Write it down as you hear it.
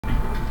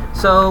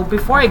So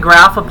before I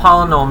graph a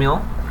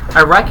polynomial,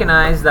 I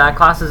recognize that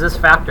class, is this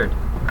factored?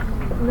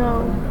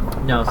 No.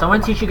 No. So I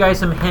want to teach you guys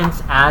some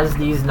hints as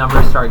these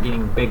numbers start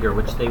getting bigger,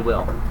 which they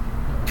will.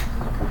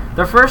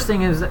 The first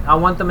thing is I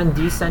want them in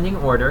descending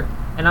order,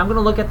 and I'm going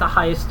to look at the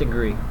highest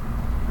degree.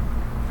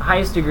 The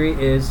highest degree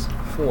is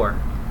 4.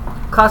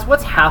 Class,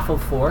 what's half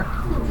of 4?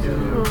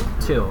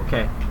 2.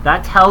 Okay.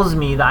 That tells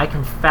me that I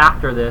can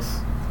factor this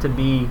to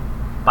be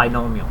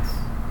binomials.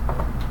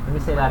 Let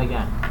me say that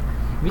again.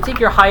 If you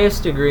take your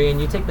highest degree and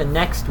you take the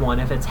next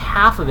one, if it's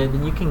half of it,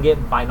 then you can get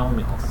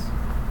binomials.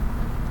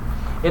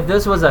 If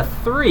this was a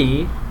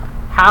 3,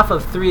 half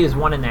of 3 is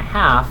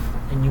 1.5,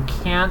 and you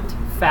can't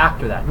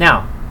factor that.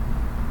 Now,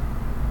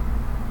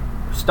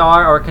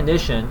 star or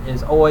condition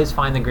is always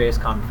find the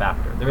greatest common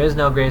factor. There is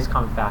no greatest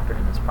common factor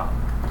in this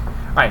problem.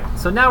 Alright,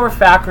 so now we're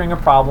factoring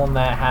a problem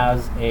that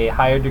has a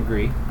higher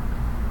degree.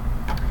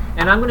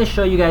 And I'm going to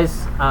show you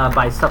guys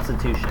by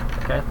substitution.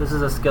 Okay, this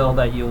is a skill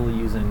that you'll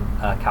use in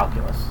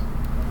calculus.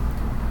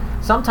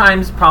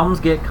 Sometimes problems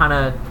get kind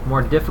of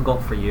more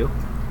difficult for you.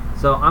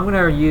 So I'm going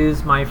to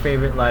use my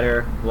favorite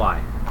letter,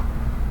 y.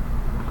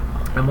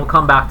 And we'll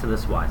come back to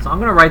this y. So I'm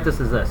going to write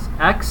this as this.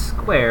 X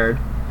squared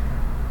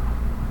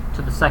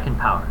to the second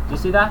power. Do you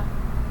see that?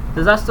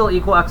 Does that still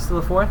equal x to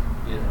the fourth?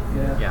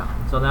 Yeah.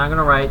 So then I'm going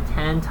to write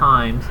 10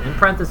 times, in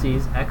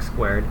parentheses, x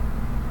squared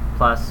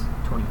plus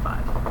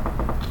 25.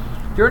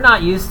 You're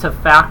not used to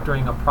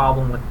factoring a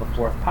problem with the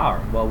fourth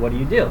power. Well, what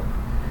do?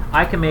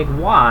 I can make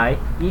y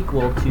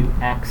equal to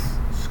x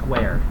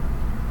squared.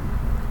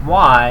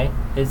 Y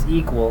is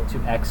equal to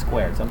x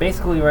squared. So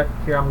basically right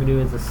here I'm going to do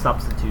is a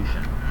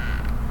substitution.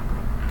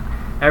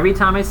 Every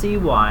time I see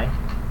y,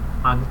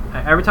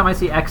 every time I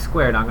see x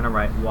squared, I'm going to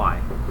write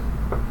y.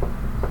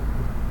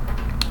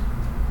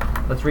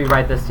 Let's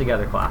rewrite this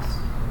together, class.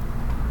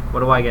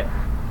 What do I get?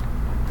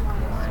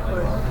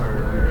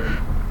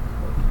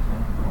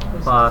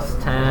 Plus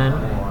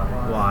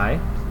 10y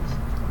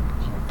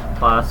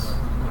plus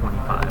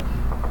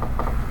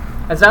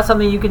 25. Is that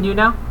something you can do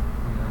now?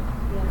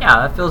 Yeah,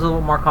 that feels a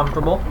little more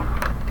comfortable.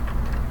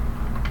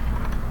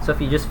 So if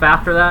you just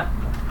factor that,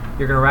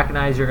 you're going to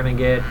recognize you're going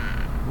to get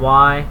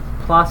y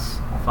plus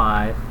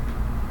 5,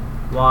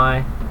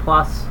 y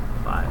plus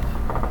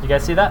 5. You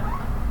guys see that?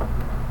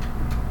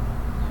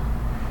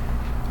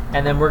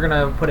 And then we're going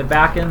to put it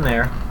back in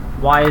there.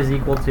 Y is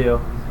equal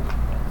to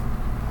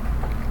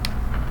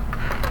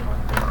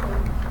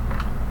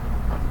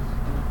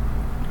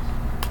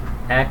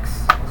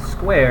x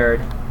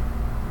squared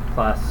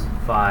plus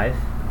 5,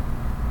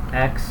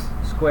 x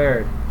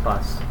squared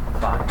plus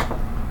 5.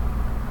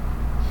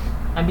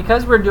 And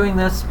because we're doing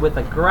this with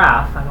a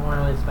graph, I don't want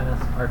to really spend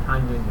our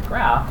time doing the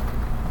graph,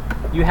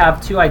 you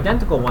have two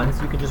identical ones.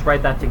 You can just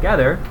write that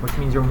together, which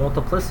means your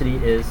multiplicity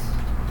is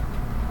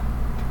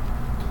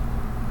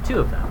 2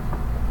 of them.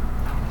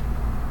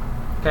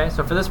 Okay,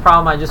 so for this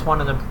problem, I just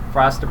wanted for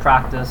us to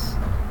practice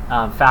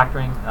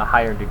factoring a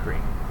higher degree.